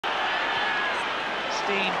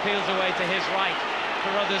peels away to his right for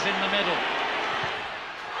others in the middle.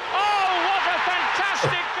 Oh, what a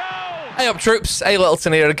fantastic goal! Hey up troops, hey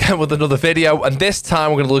Littleton here again with another video, and this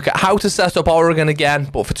time we're going to look at how to set up Oregon again,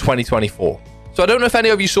 but for 2024. So I don't know if any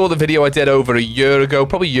of you saw the video I did over a year ago,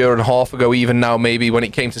 probably a year and a half ago even now maybe, when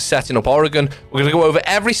it came to setting up Oregon. We're going to go over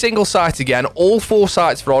every single site again, all 4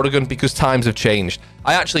 sites for Oregon, because times have changed.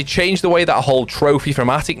 I actually changed the way that I hold Trophy from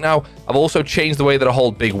Attic now. I've also changed the way that I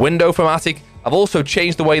hold Big Window from Attic. I've also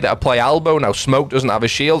changed the way that I play Elbow. Now Smoke doesn't have a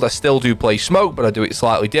shield. I still do play Smoke, but I do it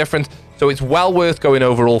slightly different. So it's well worth going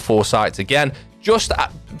over all 4 sites again. Just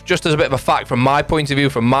as a bit of a fact from my point of view,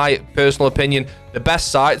 from my personal opinion, the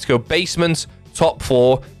best sites go basement, top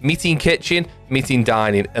floor, meeting kitchen, meeting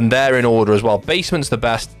dining, and they're in order as well. Basement's the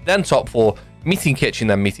best, then top floor, meeting kitchen,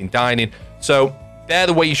 then meeting dining. So they're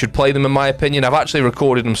the way you should play them in my opinion. I've actually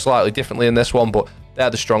recorded them slightly differently in this one, but they're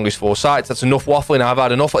the strongest 4 sites. That's enough waffling. I've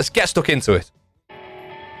had enough. Let's get stuck into it.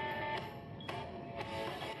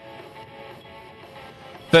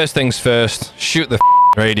 First things first, shoot the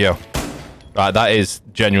radio. Right, that is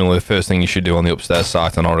genuinely the first thing you should do on the upstairs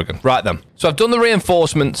site on Oregon. Right then, so I've done the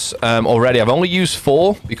reinforcements already. I've only used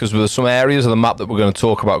 4 because there's some areas of the map that we're going to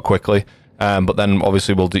talk about quickly. But then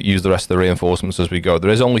obviously we'll use the rest of the reinforcements as we go.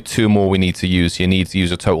 There is only 2 more we need to use. You need to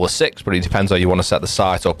use a total of 6, but it depends how you want to set the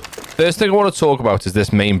site up. First thing I want to talk about is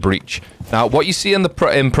this main breach. Now, what you see in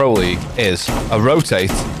Pro League is a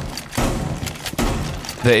rotate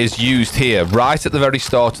that is used here right at the very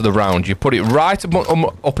start of the round. You put it right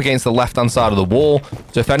up against the left-hand side of the wall,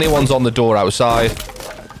 so if anyone's on the door outside,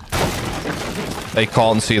 they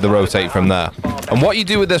can't see the rotate from there. And what you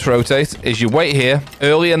do with this rotate is you wait here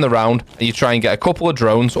early in the round and you try and get a couple of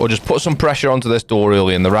drones, or just put some pressure onto this door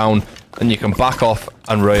early in the round, and you can back off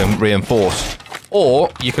and reinforce.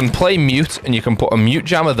 Or you can play mute, and you can put a mute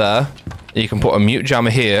jammer there, and you can put a mute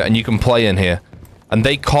jammer here, and you can play in here. And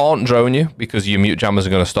they can't drone you because your mute jammers are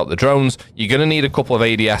going to stop the drones. You're going to need a couple of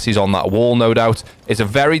ADSs on that wall, no doubt. It's a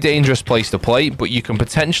very dangerous place to play, but you can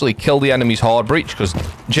potentially kill the enemy's hard breach, because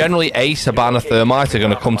generally Ace, Habana, Thermite are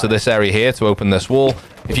going to come to this area here to open this wall.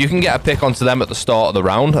 If you can get a pick onto them at the start of the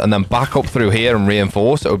round and then back up through here and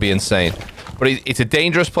reinforce, it would be insane. But it's a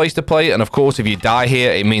dangerous place to play, and of course if you die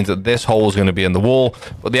here, it means that this hole is going to be in the wall.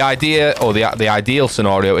 But the idea, or the ideal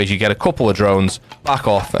scenario, is you get a couple of drones, back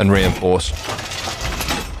off and reinforce.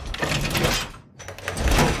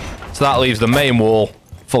 So that leaves the main wall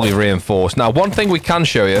fully reinforced. Now, one thing we can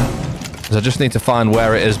show you is I just need to find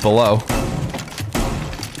where it is below.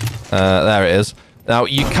 There it is. Now,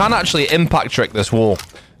 you can actually impact trick this wall.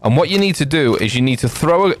 And what you need to do is you need to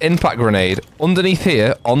throw an impact grenade underneath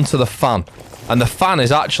here onto the fan. And the fan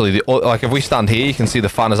is actually, like if we stand here, you can see the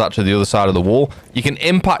fan is actually the other side of the wall. You can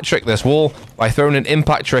impact trick this wall by throwing an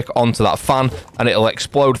impact trick onto that fan, and it'll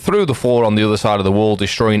explode through the floor on the other side of the wall,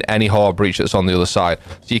 destroying any hard breach that's on the other side.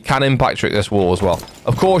 So you can impact trick this wall as well.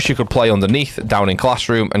 Of course, you could play underneath, down in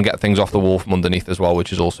classroom, and get things off the wall from underneath as well,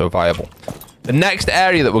 which is also viable. The next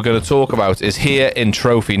area that we're going to talk about is here in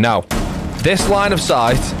Trophy. Now, this line of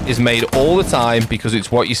sight is made all the time because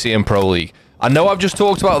it's what you see in Pro League. I know I've just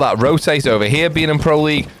talked about that rotate over here being in Pro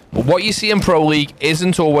League, but what you see in Pro League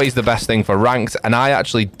isn't always the best thing for ranked, and I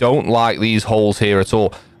actually don't like these holes here at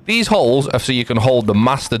all. These holes are so you can hold the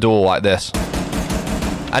master door like this.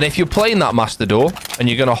 And if you're playing that master door, and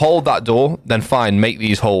you're going to hold that door, then fine, make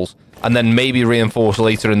these holes. And then maybe reinforce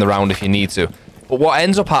later in the round if you need to. But what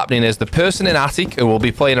ends up happening is the person in Attic, who will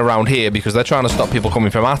be playing around here because they're trying to stop people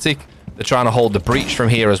coming from Attic, they're trying to hold the breach from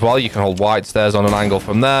here as well. You can hold wide stairs on an angle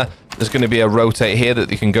from there. There's going to be a rotate here that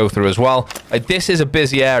you can go through as well. This is a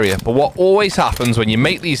busy area, but what always happens when you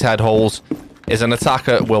make these head holes is an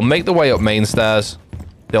attacker will make the way up main stairs.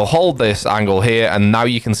 They'll hold this angle here, and now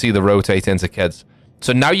you can see the rotate into kids.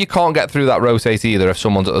 So now you can't get through that rotate either if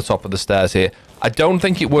someone's at the top of the stairs here. I don't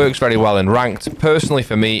think it works very well in ranked. Personally,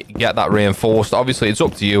 for me, get that reinforced. Obviously, it's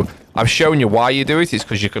up to you. I've shown you why you do it. It's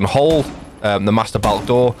because you can hold the master bulk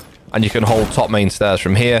door, and you can hold top main stairs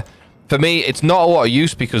from here. For me, it's not a lot of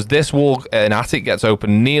use because this wall in Attic gets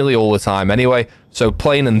open nearly all the time anyway. So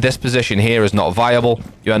playing in this position here is not viable.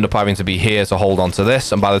 You end up having to be here to hold on to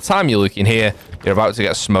this. And by the time you're looking here, you're about to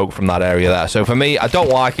get smoke from that area there. So for me, I don't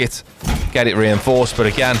like it. Get it reinforced. But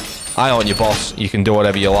again, I aren't your boss. You can do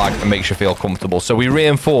whatever you like and makes you feel comfortable. So we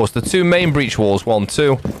reinforce the 2 main breach walls, 1,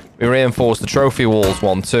 2. We reinforce the trophy walls,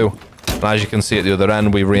 1, 2. And as you can see at the other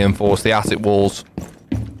end, we reinforce the Attic walls,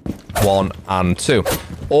 1 and 2.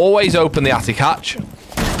 Always open the attic hatch.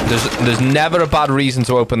 There's never a bad reason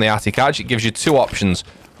to open the attic hatch. It gives you 2 options.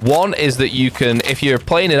 One is that you can, if you're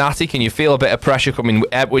playing in attic and you feel a bit of pressure coming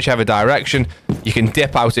whichever direction, You can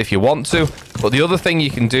dip out if you want to. But the other thing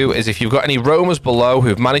you can do is if you've got any roamers below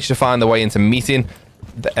who've managed to find their way into meeting,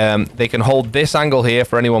 they can hold this angle here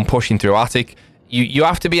for anyone pushing through attic. You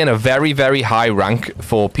have to be in a very, very high rank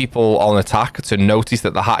for people on attack to notice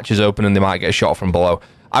that the hatch is open and they might get shot from below.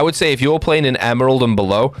 I would say if you're playing in Emerald and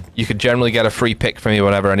below, you could generally get a free pick from you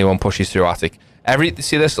whenever anyone pushes through attic.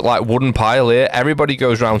 See this like wooden pile here? Everybody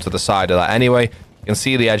goes round to the side of that anyway. You can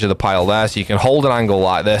see the edge of the pile there, so you can hold an angle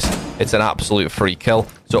like this. It's an absolute free kill.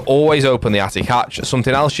 So always open the attic hatch.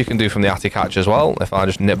 Something else you can do from the attic hatch as well, if I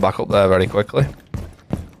just nip back up there very quickly.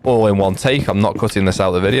 All in one take. I'm not cutting this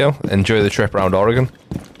out of the video. Enjoy the trip around Oregon.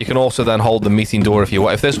 You can also then hold the meeting door if you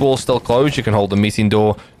want. If this wall's still closed, you can hold the meeting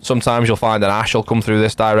door. Sometimes you'll find an ash will come through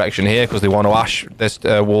this direction here because they want to ash this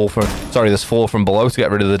this floor from below to get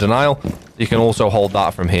rid of the denial. You can also hold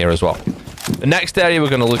that from here as well. The next area we're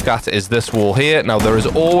going to look at is this wall here. Now there is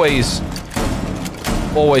always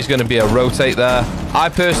going to be a rotate there. I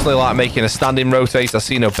personally like making a standing rotate. I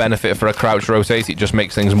see no benefit for a crouch rotate. It just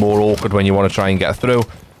makes things more awkward when you want to try and get through.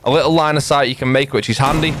 A little line of sight you can make, which is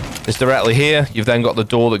handy, is directly here. You've then got the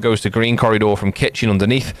door that goes to green corridor from kitchen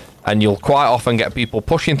underneath, and you'll quite often get people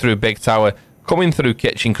pushing through big tower, coming through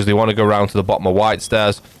kitchen because they want to go around to the bottom of white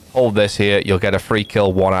stairs. Hold this here, you'll get a free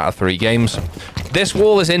kill 1 out of 3 games. This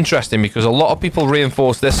wall is interesting because a lot of people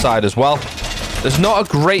reinforce this side as well. There's not a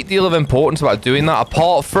great deal of importance about doing that,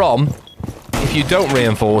 apart from if you don't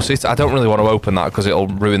reinforce it. I don't really want to open that because it'll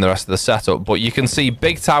ruin the rest of the setup, but you can see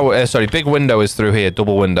big window is through here,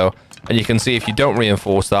 double window, and you can see if you don't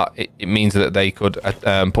reinforce that, it means that they could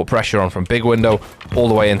put pressure on from big window all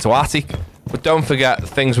the way into attic. But don't forget,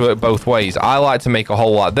 things work both ways. I like to make a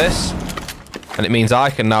hole like this, and it means I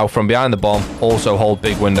can now, from behind the bomb, also hold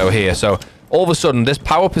big window here. So all of a sudden, this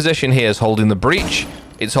power position here is holding the breach,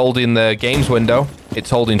 it's holding the games window, it's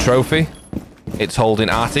holding trophy, it's holding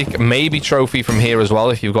attic, maybe trophy from here as well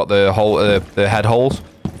if you've got the head holes,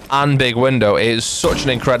 and big window. It is such an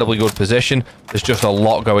incredibly good position. There's just a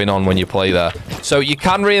lot going on when you play there. So you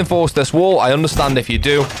can reinforce this wall. I understand if you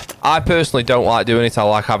do. I personally don't like doing it. I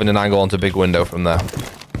like having an angle onto big window from there.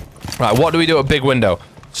 Right, what do we do at big window?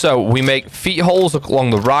 So we make feet holes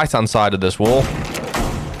along the right-hand side of this wall,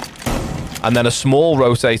 and then a small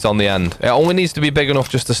rotate on the end. It only needs to be big enough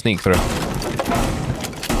just to sneak through.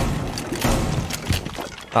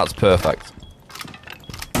 That's perfect.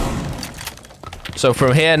 So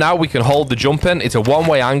from here now we can hold the jump in. It's a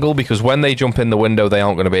one-way angle because when they jump in the window, they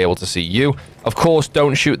aren't going to be able to see you. Of course,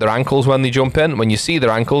 don't shoot their ankles when they jump in. When you see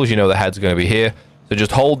their ankles, you know the head's going to be here. So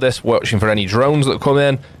just hold this, watching for any drones that come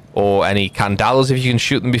in, or any candalas if you can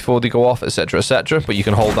shoot them before they go off, etc, etc. But you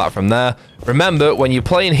can hold that from there. Remember, when you're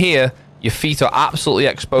playing here, your feet are absolutely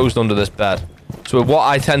exposed under this bed. So what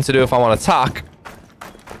I tend to do if I want to attack,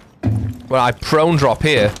 when I prone drop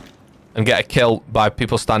here and get a kill by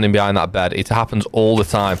people standing behind that bed, it happens all the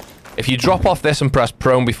time. If you drop off this and press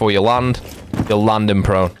prone before you land, you'll land in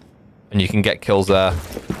prone, and you can get kills there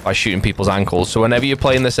by shooting people's ankles. So whenever you're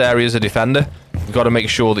playing this area as a defender, you've got to make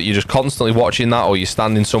sure that you're just constantly watching that, or you're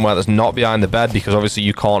standing somewhere that's not behind the bed, because obviously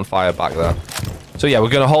you can't fire back there. So yeah, we're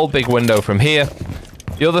going to hold big window from here.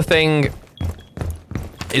 The other thing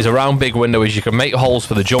is around big window is you can make holes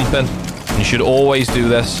for the jump in, and you should always do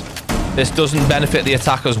this. This doesn't benefit the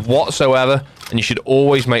attackers whatsoever, and you should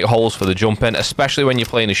always make holes for the jump in, especially when you're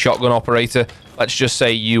playing a shotgun operator. Let's just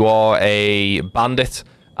say you are a bandit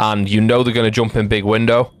and you know they're going to jump in big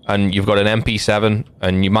window, and you've got an MP7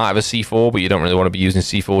 and you might have a C4, but you don't really want to be using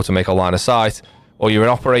C4 to make a line of sight, or you're an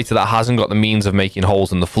operator that hasn't got the means of making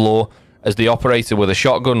holes in the floor. As the operator with a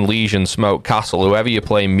shotgun, Legion, Smoke, Castle, whoever you're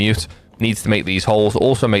playing mute, needs to make these holes.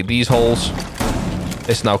 Also make these holes.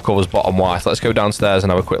 This now covers bottom white. Let's go downstairs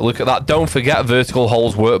and have a quick look at that. Don't forget, vertical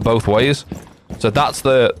holes work both ways. So that's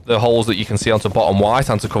the holes that you can see onto bottom white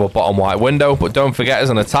and to cover bottom white window. But don't forget, as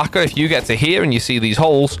an attacker, if you get to here and you see these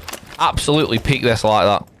holes, absolutely peek this like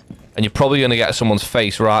that, and you're probably going to get someone's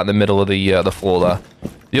face right in the middle of the floor there.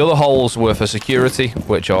 The other holes were for security,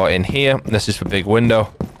 which are in here. This is for big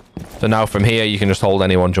window. So now from here, you can just hold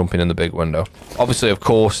anyone jumping in the big window. Obviously, of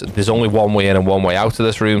course, there's only one way in and one way out of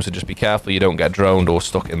this room, so just be careful you don't get droned or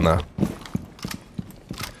stuck in there.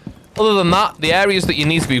 Other than that, the areas that you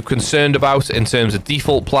need to be concerned about in terms of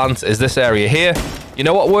default plant is this area here. You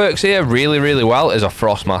know what works here really, really well is a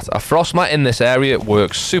frost mat. A frost mat in this area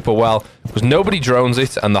works super well because nobody drones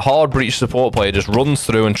it, and the hard breach support player just runs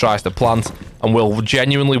through and tries to plant and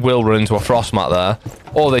genuinely will run into a frost mat there.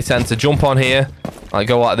 Or they tend to jump on here, like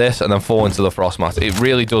go like this, and then fall into the frost mat. It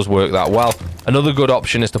really does work that well. Another good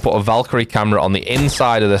option is to put a Valkyrie camera on the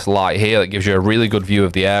inside of this light here. That gives you a really good view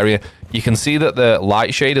of the area. You can see that the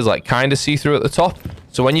light shade is like kind of see-through at the top.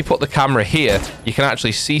 So when you put the camera here, you can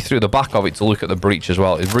actually see through the back of it to look at the breach as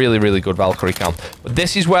well. It's really, really good Valkyrie cam. But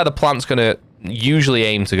this is where the plant's going to usually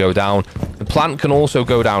aim to go down. The plant can also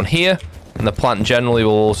go down here, and the plant generally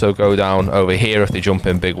will also go down over here if they jump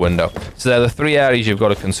in big window. So they're the 3 areas you've got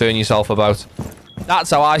to concern yourself about.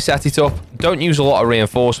 That's how I set it up. Don't use a lot of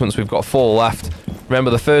reinforcements. We've got 4 left.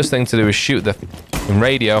 Remember, the first thing to do is shoot the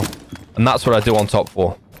radio, and that's what I do on top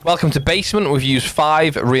 4. Welcome to basement. We've used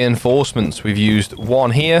 5 reinforcements. We've used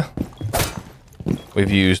 1 here.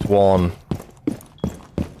 We've used 1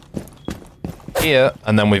 here,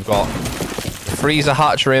 and then we've got the freezer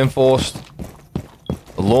hatch reinforced,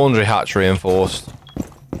 the laundry hatch reinforced,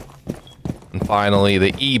 and finally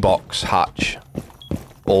the E-box hatch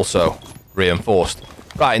also reinforced.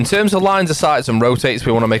 Right, in terms of lines of sight and rotates,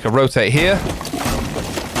 we want to make a rotate here.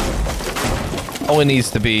 Only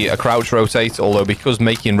needs to be a crouch rotate, although because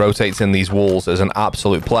making rotates in these walls is an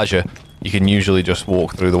absolute pleasure, you can usually just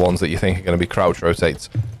walk through the ones that you think are going to be crouch rotates.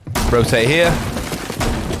 Rotate here.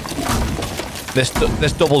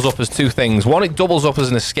 This doubles up as 2 things. One, it doubles up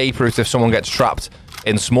as an escape route if someone gets trapped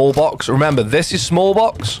in small box. Remember, this is small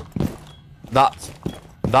box.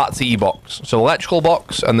 That's E-box. So electrical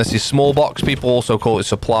box, and this is small box. People also call it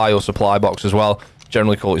supply or supply box as well.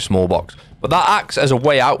 Generally call it small box. But that acts as a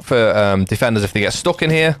way out for defenders if they get stuck in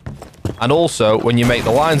here. And also, when you make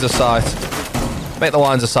the lines of sight,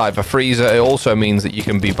 for freezer, it also means that you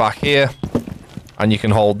can be back here. And you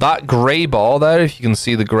can hold that grey bar there, if you can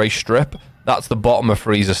see the grey strip. That's the bottom of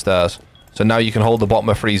freezer stairs. So now you can hold the bottom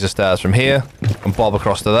of freezer stairs from here, and bob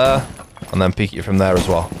across to there, and then peek it from there as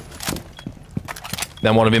well.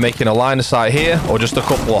 Then want to be making a line of sight here, or just a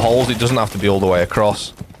couple of holes. It doesn't have to be all the way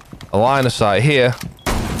across. A line of sight here.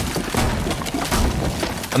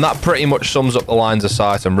 And that pretty much sums up the lines of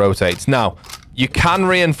sight and rotates. Now, you can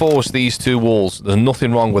reinforce these 2 walls. There's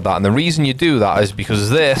nothing wrong with that. And the reason you do that is because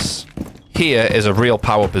this here is a real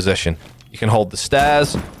power position. You can hold the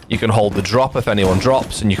stairs, you can hold the drop if anyone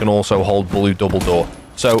drops, and you can also hold blue double door.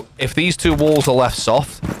 So if these 2 walls are left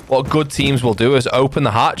soft, what good teams will do is open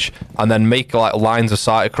the hatch and then make like lines of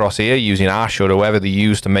sight across here using ash or whoever they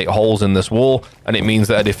use to make holes in this wall, and it means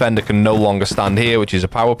that a defender can no longer stand here, which is a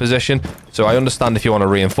power position. So I understand if you want to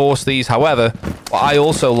reinforce these. However, what I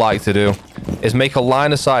also like to do is make a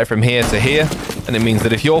line of sight from here to here, and it means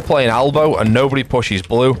that if you're playing elbow and nobody pushes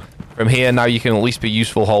blue, from here now you can at least be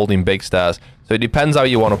useful holding big stairs. So it depends how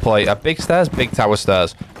you want to play. At big stairs, big tower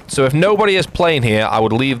stairs. So if nobody is playing here, I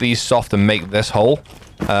would leave these soft and make this hole.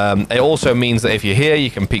 It also means that if you're here, you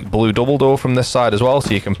can peek blue double door from this side as well.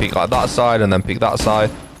 So you can peek like that side and then peek that side.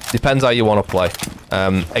 Depends how you want to play.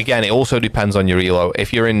 Again, it also depends on your elo.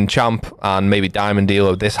 If you're in champ and maybe diamond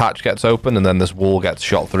elo, this hatch gets open and then this wall gets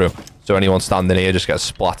shot through. So anyone standing here just gets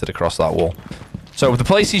splattered across that wall. So the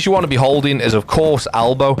places you want to be holding is, of course,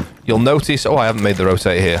 elbow. You'll notice... Oh, I haven't made the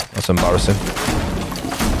rotate here. That's embarrassing.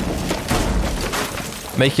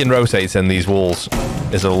 Making rotates in these walls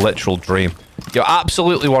is a literal dream. You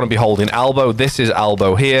absolutely want to be holding elbow. This is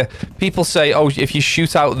elbow here. People say, oh, if you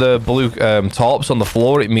shoot out the blue tarps on the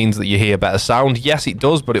floor, it means that you hear better sound. Yes, it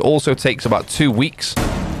does, but it also takes about 2 weeks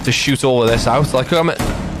to shoot all of this out. Like,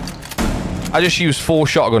 I just used 4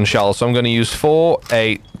 shotgun shells, so I'm going to use 4,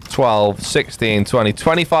 8, 12, 16, 20,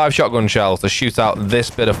 25 shotgun shells to shoot out this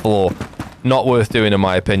bit of floor. Not worth doing, in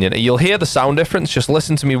my opinion. You'll hear the sound difference. Just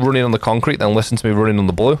listen to me running on the concrete, then listen to me running on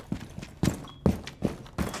the blue.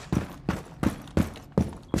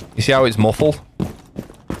 You see how it's muffled?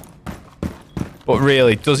 But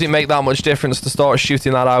really, does it make that much difference to start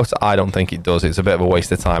shooting that out? I don't think it does. It's a bit of a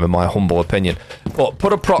waste of time, in my humble opinion. But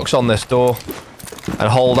put a prox on this door and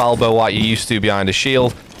hold elbow like you used to behind a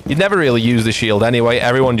shield. You'd never really use the shield anyway.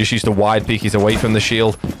 Everyone just used to wide peek it away from the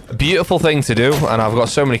shield. A beautiful thing to do, and I've got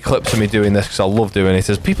so many clips of me doing this because I love doing it,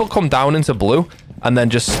 is people come down into blue and then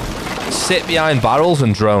just sit behind barrels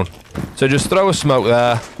and drone. So just throw a smoke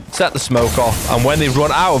there, set the smoke off, and when they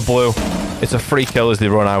run out of blue, it's a free kill as they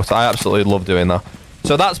run out. I absolutely love doing that.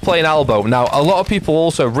 So that's playing elbow. Now, a lot of people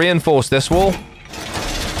also reinforce this wall,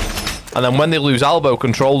 and then when they lose elbow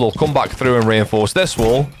control, they'll come back through and reinforce this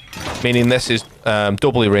wall, meaning this is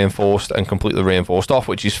doubly reinforced and completely reinforced off,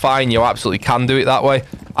 which is fine. You absolutely can do it that way.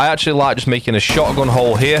 I actually like just making a shotgun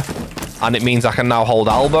hole here, and it means I can now hold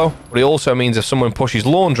elbow, but it also means if someone pushes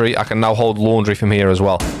laundry, I can now hold laundry from here as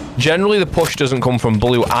well. Generally, the push doesn't come from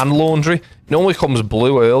blue and laundry. It normally comes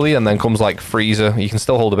blue early and then comes like freezer. You can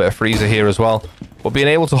still hold a bit of freezer here as well. But being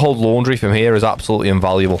able to hold laundry from here is absolutely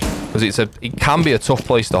invaluable, because it can be a tough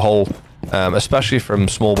place to hold, especially from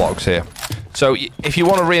small box here. So if you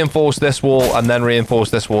want to reinforce this wall and then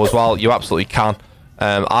reinforce this wall as well, you absolutely can.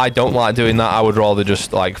 I don't like doing that. I would rather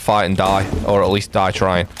just like fight and die, or at least die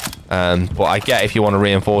trying. But I get if you want to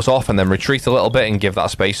reinforce off and then retreat a little bit and give that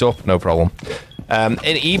space up, no problem.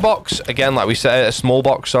 In E-box, again, like we said, a small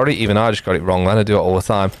box, sorry, even I just got it wrong then, I do it all the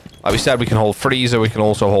time. Like we said, we can hold freezer, we can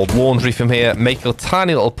also hold laundry from here, make a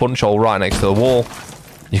tiny little punch hole right next to the wall.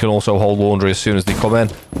 You can also hold laundry as soon as they come in.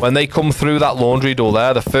 When they come through that laundry door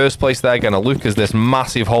there, the first place they're going to look is this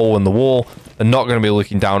massive hole in the wall. They're not going to be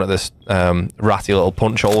looking down at this ratty little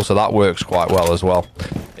punch hole, so that works quite well as well.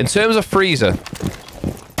 In terms of freezer,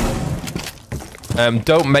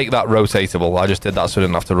 don't make that rotatable. I just did that so I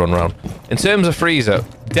didn't have to run around. In terms of freezer,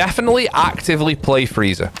 definitely actively play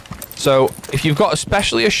freezer. So if you've got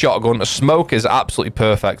especially a shotgun, a smoke is absolutely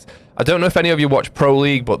perfect. I don't know if any of you watch Pro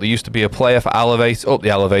League, but there used to be a player for Elevate, Up the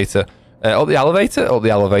Elevator. Up the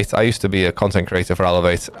Elevator? I used to be a content creator for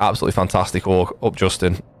Elevate. Absolutely fantastic org. Up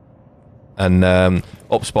Justin. And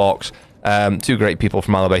up Sparks. Two great people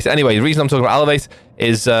from Elevate. Anyway, the reason I'm talking about Elevate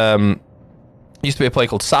is... used to be a player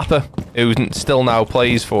called Sapper, who still now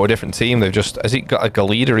plays for a different team. They've just... Has he got a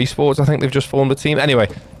Galida Esports? I think they've just formed a team. Anyway,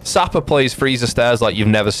 Sapper plays freezer stairs like you've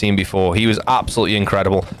never seen before. He was absolutely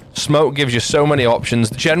incredible. Smoke gives you so many options.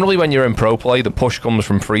 Generally, when you're in pro play, the push comes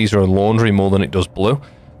from freezer and laundry more than it does blue.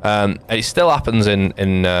 It still happens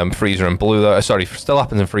in freezer and blue, though. Sorry, still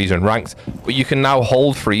happens in freezer and ranked. But you can now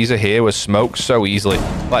hold freezer here with smoke so easily.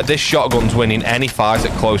 Like, this shotgun's winning any fight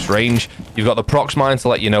at close range. You've got the prox mine to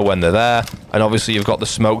let you know when they're there. And obviously, you've got the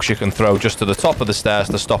smokes you can throw just to the top of the stairs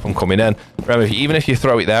to stop them coming in. Remember, even if you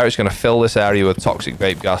throw it there, it's going to fill this area with toxic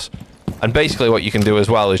vape gas. And basically what you can do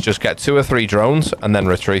as well is just get 2 or 3 drones and then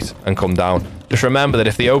retreat and come down. Just remember that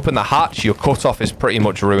if they open the hatch, your cutoff is pretty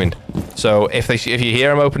much ruined. So if you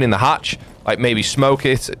hear them opening the hatch, like maybe smoke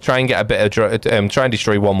it, try and get a bit of try and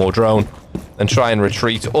destroy 1 more drone, and try and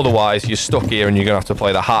retreat. Otherwise, you're stuck here and you're gonna have to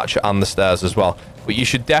play the hatch and the stairs as well. But you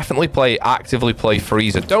should definitely actively play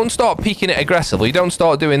freezer. Don't start peeking it aggressively. Don't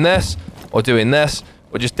start doing this or doing this.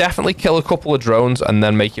 But just definitely kill a couple of drones and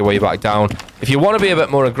then make your way back down. If you want to be a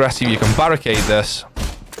bit more aggressive, you can barricade this.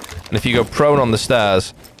 And if you go prone on the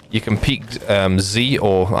stairs, you can peek Z,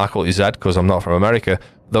 or I call it Z because I'm not from America.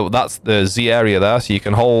 Though that's the Z area there, so you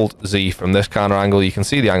can hold Z from this kind of angle. You can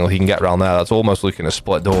see the angle he can get around there. That's almost looking a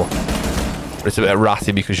split door. But it's a bit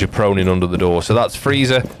ratty because you're proning under the door. So that's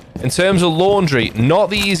freezer. In terms of laundry,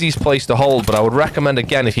 not the easiest place to hold, but I would recommend,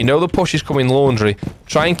 again, if you know the push is coming laundry,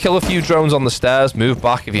 try and kill a few drones on the stairs, move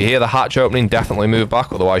back. If you hear the hatch opening, definitely move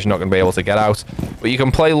back, otherwise you're not going to be able to get out. But you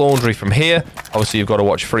can play laundry from here. Obviously, you've got to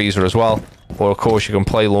watch freezer as well. Or, of course, you can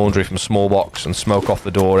play laundry from small box and smoke off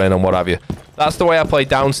the door in and what have you. That's the way I play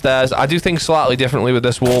downstairs. I do think slightly differently with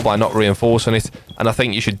this wall by not reinforcing it. And I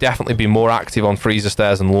think you should definitely be more active on freezer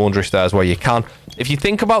stairs and laundry stairs where you can. If you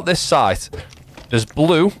think about this site, there's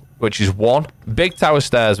blue, which is 1, big tower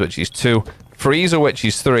stairs, which is 2, freezer, which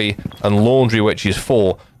is 3, and laundry, which is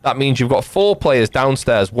 4. That means you've got 4 players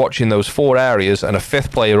downstairs watching those 4 areas and a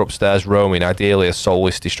 5th player upstairs roaming, ideally a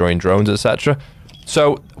soulless destroying drones, etc.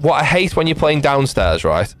 So what I hate when you're playing downstairs,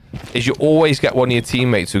 right, is you always get one of your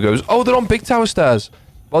teammates who goes, oh, they're on big tower stairs.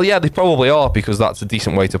 Well, yeah, they probably are, because that's a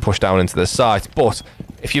decent way to push down into this site. But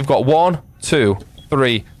if you've got 1, 2,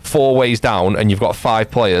 3, 4 ways down and you've got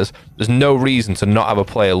 5 players, there's no reason to not have a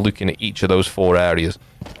player looking at each of those 4 areas.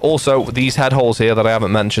 Also, these head holes here that I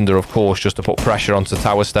haven't mentioned are, of course, just to put pressure onto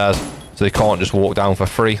tower stairs, so they can't just walk down for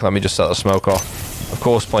free. Let me just set the smoke off. Of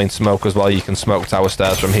course, playing smoke as well, you can smoke tower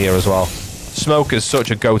stairs from here as well. Smoke is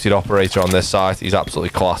such a goated operator on this site. He's absolutely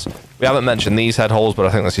class. We haven't mentioned these head holes, but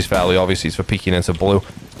I think this is fairly obvious. It's for peeking into blue.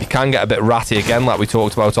 You can get a bit ratty again, like we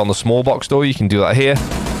talked about on the small box door. You can do that here.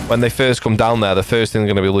 When they first come down there, the first thing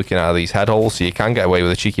they're going to be looking at are these head holes, so you can get away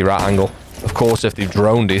with a cheeky rat angle. Of course, if they've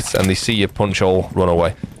droned it and they see your punch hole, run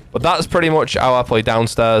away. But that's pretty much how I play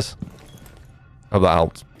downstairs. Hope that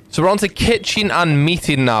helped. So we're on to kitchen and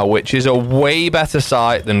meeting now, which is a way better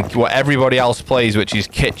site than what everybody else plays, which is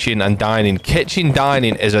kitchen and dining. Kitchen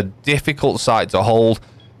dining is a difficult site to hold.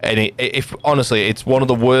 And honestly, it's one of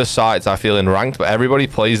the worst sites I feel in ranked, but everybody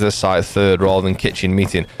plays this site 3rd rather than kitchen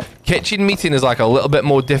meeting. Kitchen meeting is like a little bit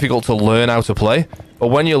more difficult to learn how to play, but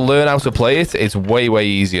when you learn how to play it, it's way, way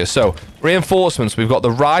easier. So, reinforcements, we've got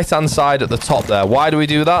the right-hand side at the top there. Why do we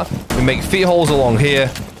do that? We make feet holes along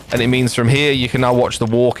here, and it means from here you can now watch the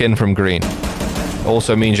walk-in from green. It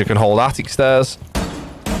also means you can hold attic stairs.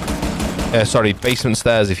 Basement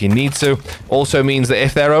stairs if you need to. Also means that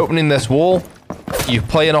if they're opening this wall, you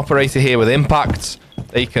play an operator here with impacts.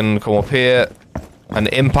 They can come up here, an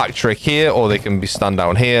impact trick here, or they can be stand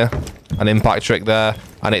down here, an impact trick there.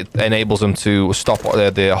 and it enables them to stop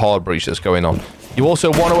the hard breach that's going on. You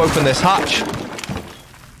also want to open this hatch,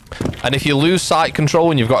 and if you lose sight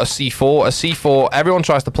control and you've got a C4, everyone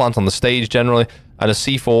tries to plant on the stage generally, and a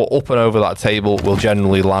C4 up and over that table will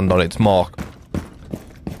generally land on its mark.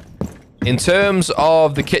 In terms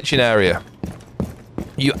of the kitchen area,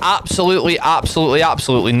 you absolutely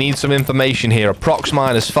need some information here. Approx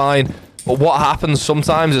mine is fine, but what happens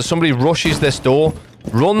sometimes is somebody rushes this door,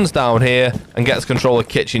 runs down here, and gets control of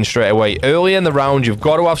kitchen straight away. Early in the round, you've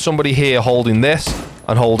got to have somebody here holding this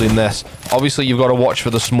and holding this. Obviously, you've got to watch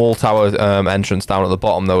for the small tower entrance down at the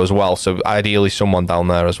bottom, though, as well. So, ideally, someone down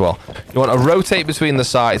there as well. You want to rotate between the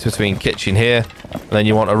sides, between kitchen here, and then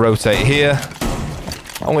you want to rotate here.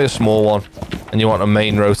 Only a small one. And you want to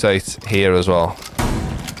main rotate here as well.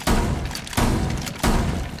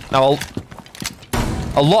 Now,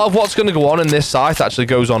 a lot of what's going to go on in this site actually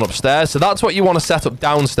goes on upstairs, so that's what you want to set up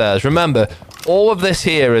downstairs. Remember, all of this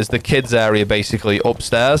here is the kids area, basically,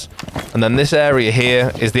 upstairs, and then this area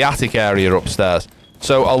here is the attic area upstairs.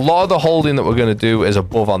 So a lot of the holding that we're going to do is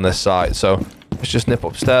above on this site, so let's just nip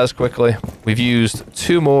upstairs quickly. We've used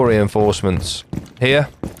 2 more reinforcements here.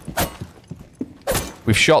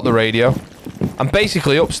 We've shot the radio, and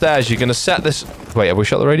basically upstairs you're going to set this... Wait, have we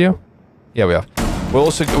shot the radio? Yeah, we have. We're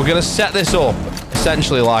going to set this up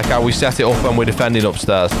essentially like how we set it up when we're defending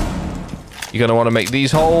upstairs. You're going to want to make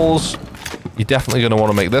these holes. You're definitely going to want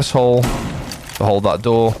to make this hole to hold that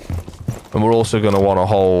door. And we're also going to want to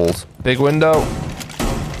hold big window.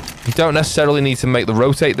 You don't necessarily need to make the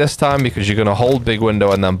rotate this time because you're going to hold big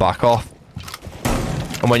window and then back off.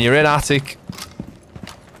 And when you're in attic,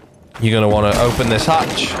 you're going to want to open this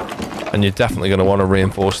hatch, and you're definitely going to want to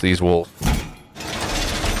reinforce these walls.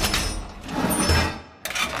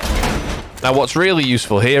 Now, what's really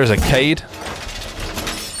useful here is a cade.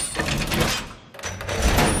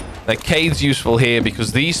 The cade's useful here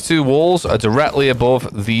because these 2 walls are directly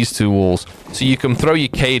above these 2 walls. So you can throw your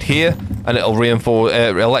cade here, and it'll reinforce,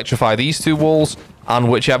 electrify these 2 walls, and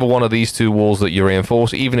whichever one of these 2 walls that you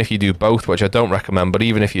reinforce, even if you do both, which I don't recommend, but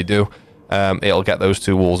even if you do, it'll get those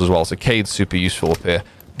 2 walls as well. So cade's super useful up here.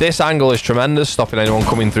 This angle is tremendous, stopping anyone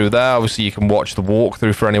coming through there. Obviously, you can watch the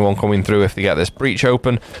walkthrough for anyone coming through if they get this breach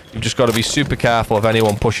open. You've just got to be super careful of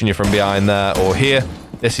anyone pushing you from behind there or here.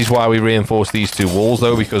 This is why we reinforce these 2 walls,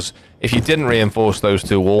 though, because if you didn't reinforce those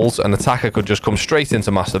 2 walls, an attacker could just come straight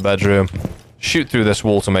into master bedroom, shoot through this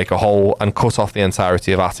wall to make a hole, and cut off the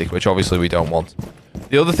entirety of attic, which obviously we don't want.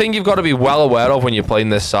 The other thing you've got to be well aware of when you're playing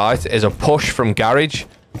this site is a push from garage,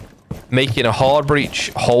 making a hard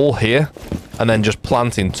breach hole here, and then just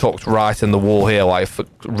planting tucked right in the wall here, like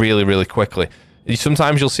really quickly.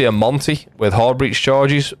 Sometimes you'll see a Monty with hard breach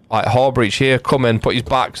charges, like hard breach here, come in, put his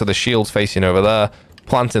back so the shield's facing over there,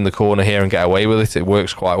 plant in the corner here and get away with it. It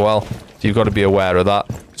works quite well, so you've got to be aware of that.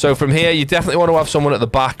 So from here, you definitely want to have someone at the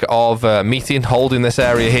back of meeting, holding this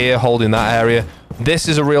area here, holding that area. This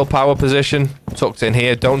is a real power position, tucked in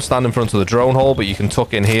here. Don't stand in front of the drone hole, but you can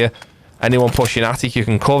tuck in here. Anyone pushing attic, you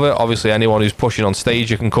can cover. Obviously, anyone who's pushing on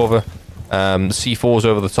stage, you can cover. The C4s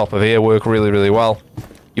over the top of here work really well.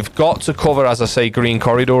 You've got to cover, as I say, green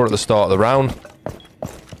corridor at the start of the round.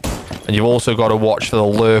 And you've also got to watch for the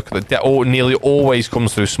lurk that nearly always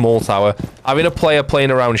comes through small tower. Having a player playing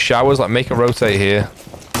around showers, like make a rotate here.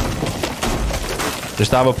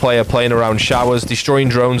 Just have a player playing around showers, destroying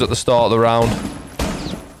drones at the start of the round.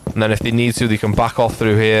 And then if they need to, they can back off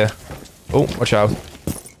through here. Oh, watch out.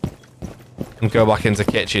 And go back into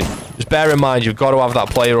kitchen. Just bear in mind, you've got to have that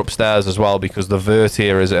player upstairs as well, because the vert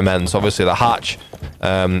here is immense. Obviously, the hatch,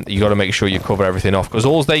 you got to make sure you cover everything off, because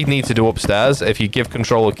all they need to do upstairs, if you give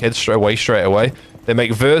control of kids straight away, they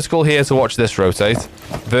make vertical here to watch this rotate,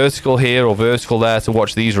 vertical here or vertical there to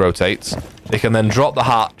watch these rotates. They can then drop the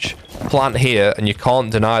hatch, plant here, and you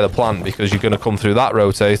can't deny the plant because you're going to come through that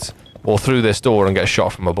rotate or through this door and get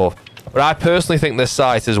shot from above. But I personally think this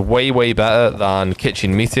site is way better than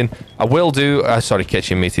kitchen meeting. I will do... sorry,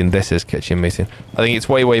 kitchen meeting. This is kitchen meeting. I think it's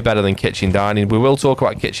way better than kitchen dining. We will talk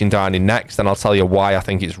about kitchen dining next, and I'll tell you why I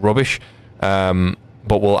think it's rubbish.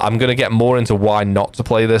 But I'm going to get more into why not to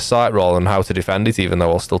play this site rather than how to defend it, even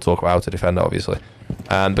though I'll still talk about how to defend it, obviously.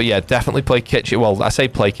 But yeah, definitely play kitchen... Well, I say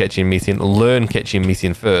play kitchen meeting. Learn kitchen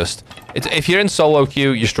meeting first. If you're in solo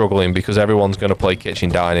queue, you're struggling because everyone's going to play kitchen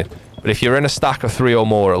dining. But if you're in a stack of 3 or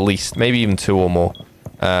more, at least, maybe even 2 or more,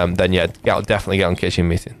 then yeah, definitely get on kitchen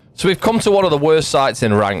meeting. So we've come to one of the worst sites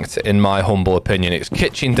in ranked, in my humble opinion. It's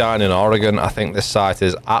kitchen dining in Oregon. I think this site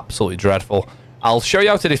is absolutely dreadful. I'll show you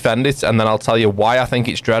how to defend it, and then I'll tell you why I think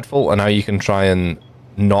it's dreadful and how you can try and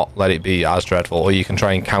not let it be as dreadful, or you can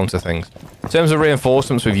try and counter things. In terms of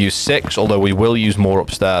reinforcements, we've used 6, although we will use more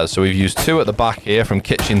upstairs. So we've used 2 at the back here from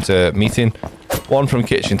kitchen to meeting, 1 from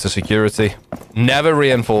kitchen to security. Never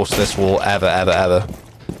reinforced this wall ever, ever, ever.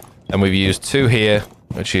 And we've used 2 here,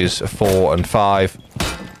 which is 4 and 5.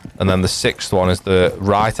 And then the 6th one is the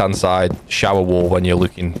right-hand side shower wall when you're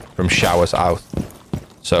looking from showers out.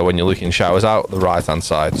 So when you're looking showers out, the right-hand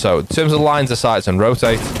side. So in terms of lines of sights and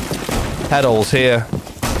rotate, head holes here,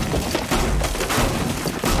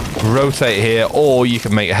 rotate here, or you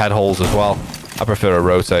can make head holes as well. I prefer a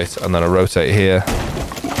rotate, and then a rotate here.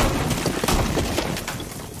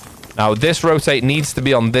 Now this rotate needs to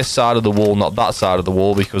be on this side of the wall, not that side of the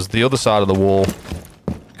wall, because the other side of the wall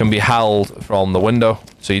can be held from the window.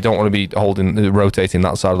 So you don't want to be rotating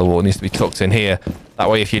that side of the wall. It needs to be tucked in here. That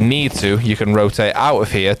way, if you need to, you can rotate out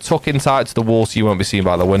of here, tuck in tight to the wall so you won't be seen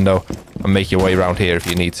by the window, and make your way around here if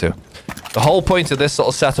you need to. The whole point of this sort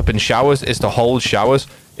of setup in showers is to hold showers.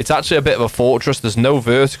 It's actually a bit of a fortress. There's no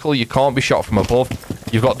vertical. You can't be shot from above.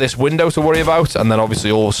 You've got this window to worry about, and then obviously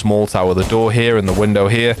all small tower, the door here and the window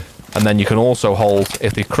here. And then you can also hold,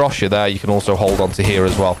 if they cross you there, you can also hold onto here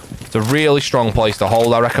as well. It's a really strong place to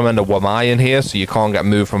hold. I recommend a Wamai in here so you can't get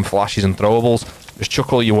moved from flashes and throwables. Just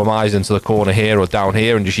chuck all your Wamais into the corner here or down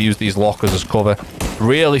here and just use these lockers as cover.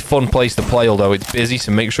 Really fun place to play, although it's busy,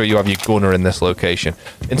 so make sure you have your gunner in this location.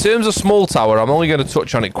 In terms of small tower, I'm only going to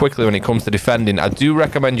touch on it quickly when it comes to defending. I do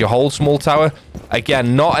recommend you hold small tower.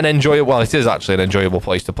 Again, not an enjoyable, well, it is actually an enjoyable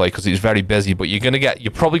place to play because it's very busy, but you're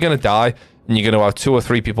probably going to die, and you're going to have 2 or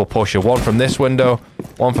 3 people push you. 1 from this window,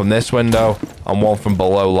 1 from this window, and 1 from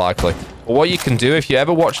below, likely. But what you can do, if you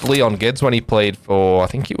ever watched Leon Gids when he played for, I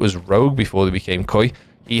think it was Rogue before they became Koi,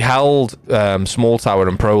 he held small tower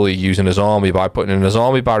and Pro League using his army by putting in his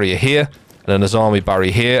army barrier here and then his army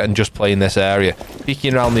barrier here and just playing this area.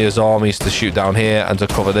 Peeking around the armies to shoot down here and to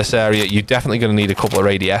cover this area. You're definitely going to need a couple of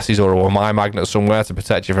ADSs or a Wamai magnet somewhere to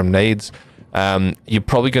protect you from nades. You're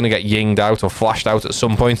probably going to get yinged out or flashed out at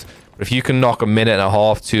some point. But if you can knock 1.5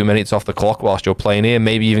 minutes, 2 minutes off the clock whilst you're playing here,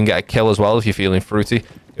 maybe even get a kill as well if you're feeling fruity,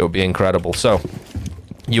 it would be incredible. So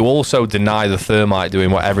you also deny the thermite doing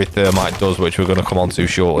what every thermite does, which we're going to come on to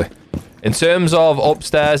shortly. In terms of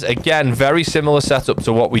upstairs, again, very similar setup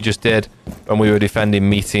to what we just did when we were defending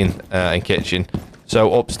meeting and kitchen.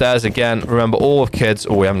 So upstairs again, remember all of kids.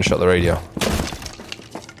 Oh, we haven't shut the radio.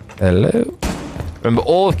 Hello. Remember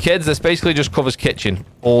all of kids, this basically just covers kitchen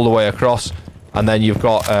all the way across. And then you've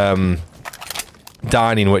got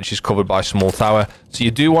dining, which is covered by small tower. So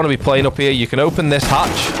you do want to be playing up here. You can open this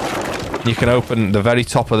hatch. You can open the very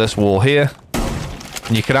top of this wall here.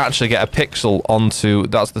 And you can actually get a pixel onto,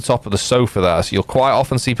 that's the top of the sofa there. So you'll quite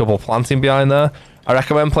often see people planting behind there. I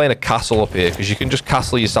recommend playing a castle up here because you can just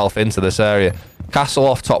castle yourself into this area. Castle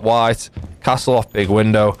off top white, castle off big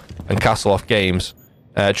window, and castle off games.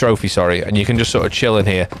 Trophy, sorry. And you can just sort of chill in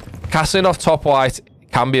here. Castling off top white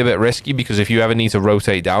can be a bit risky because if you ever need to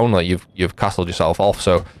rotate down, like you've castled yourself off.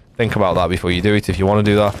 So think about that before you do it if you want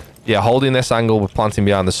to do that. Yeah, holding this angle with planting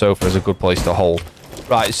behind the sofa is a good place to hold.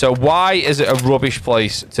 Right, so why is it a rubbish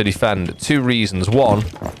place to defend? 2 reasons. 1,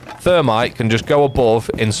 thermite can just go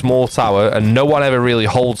above in small tower, and no one ever really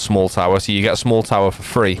holds small tower, so you get small tower for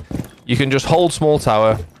free. You can just hold small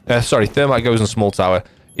tower. Thermite goes in small tower.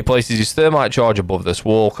 He places his thermite charge above this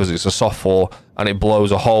wall because it's a soft floor, and it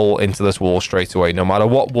blows a hole into this wall straight away, no matter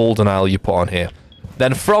what wall denial you put on here.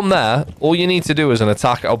 Then from there, all you need to do is an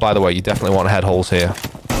attack. Oh, by the way, you definitely want head holes here.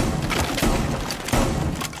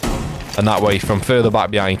 And that way, from further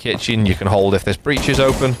back behind kitchen, you can hold if this breach is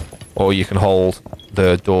open, or you can hold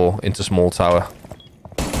the door into small tower.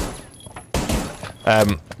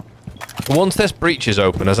 Once this breach is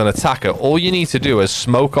open as an attacker, all you need to do is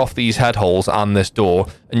smoke off these head holes and this door,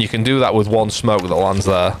 and you can do that with 1 smoke that lands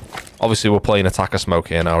there. Obviously, we're playing attacker smoke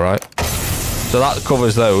here now, right? So that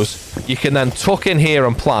covers those. You can then tuck in here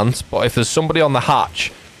and plant, but if there's somebody on the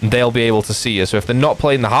hatch, they'll be able to see you. So if they're not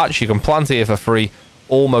playing the hatch, you can plant here for free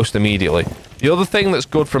almost immediately. The other thing that's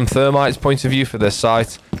good from thermite's point of view for this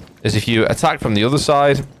site is if you attack from the other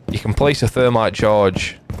side, you can place a thermite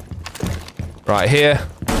charge right here.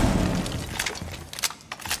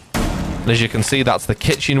 And as you can see, that's the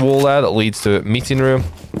kitchen wall there that leads to a meeting room.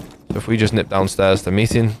 So if we just nip downstairs to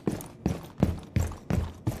meeting,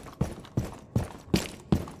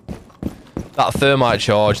 that thermite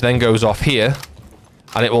charge then goes off here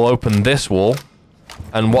and it will open this wall.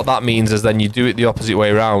 And what that means is then you do it the opposite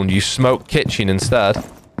way around. You smoke kitchen instead.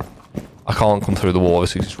 I can't come through the wall,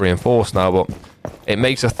 obviously it's reinforced now, but it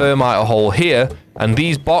makes a thermite hole here, and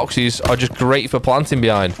these boxes are just great for planting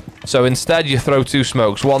behind. So instead you throw 2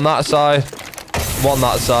 smokes, one that side,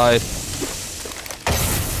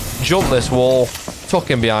 jump this wall,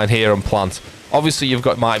 tuck in behind here and plant. Obviously, you've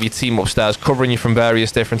got might be a team upstairs covering you from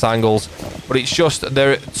various different angles, but it's just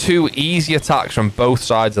there are two easy attacks from both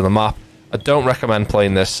sides of the map. I don't recommend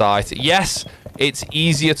playing this site. Yes, it's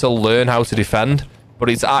easier to learn how to defend, but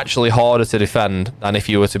it's actually harder to defend than if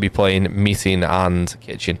you were to be playing meeting and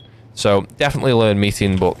kitchen. So definitely learn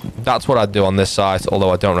meeting, but that's what I'd do on this site,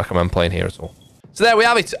 although I don't recommend playing here at all. So there we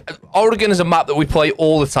have it. Oregon is a map that we play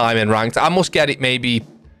all the time in ranked. I must get it maybe,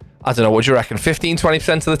 I don't know, what do you reckon,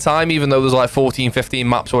 15-20% of the time, even though there's like 14-15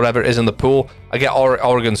 maps or whatever it is in the pool. I get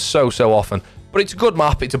Oregon so often. But it's a good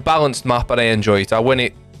map, it's a balanced map, and I enjoy it. I win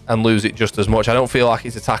it and lose it just as much. I don't feel like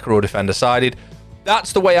it's attacker or defender sided.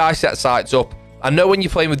 That's the way I set sites up. I know when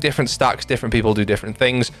you're playing with different stacks, different people do different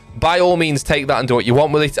things. By all means, take that and do what you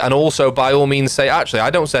want with it. And also, by all means, say, actually, I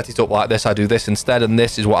don't set it up like this. I do this instead, and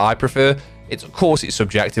this is what I prefer. Of course, it's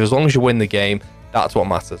subjective. As long as you win the game, that's what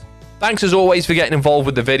matters. Thanks, as always, for getting involved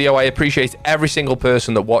with the video. I appreciate every single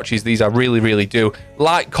person that watches these. I really do.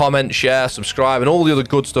 Like, comment, share, subscribe, and all the other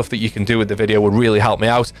good stuff that you can do with the video would really help me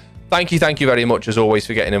out. Thank you very much, as always,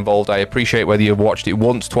 for getting involved. I appreciate whether you've watched it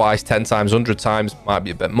once, twice, 10 times, 100 times. Might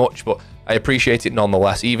be a bit much, but I appreciate it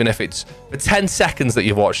nonetheless. Even if it's for 10 seconds that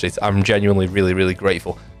you've watched it, I'm genuinely really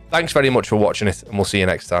grateful. Thanks very much for watching it, and we'll see you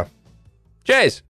next time. Cheers!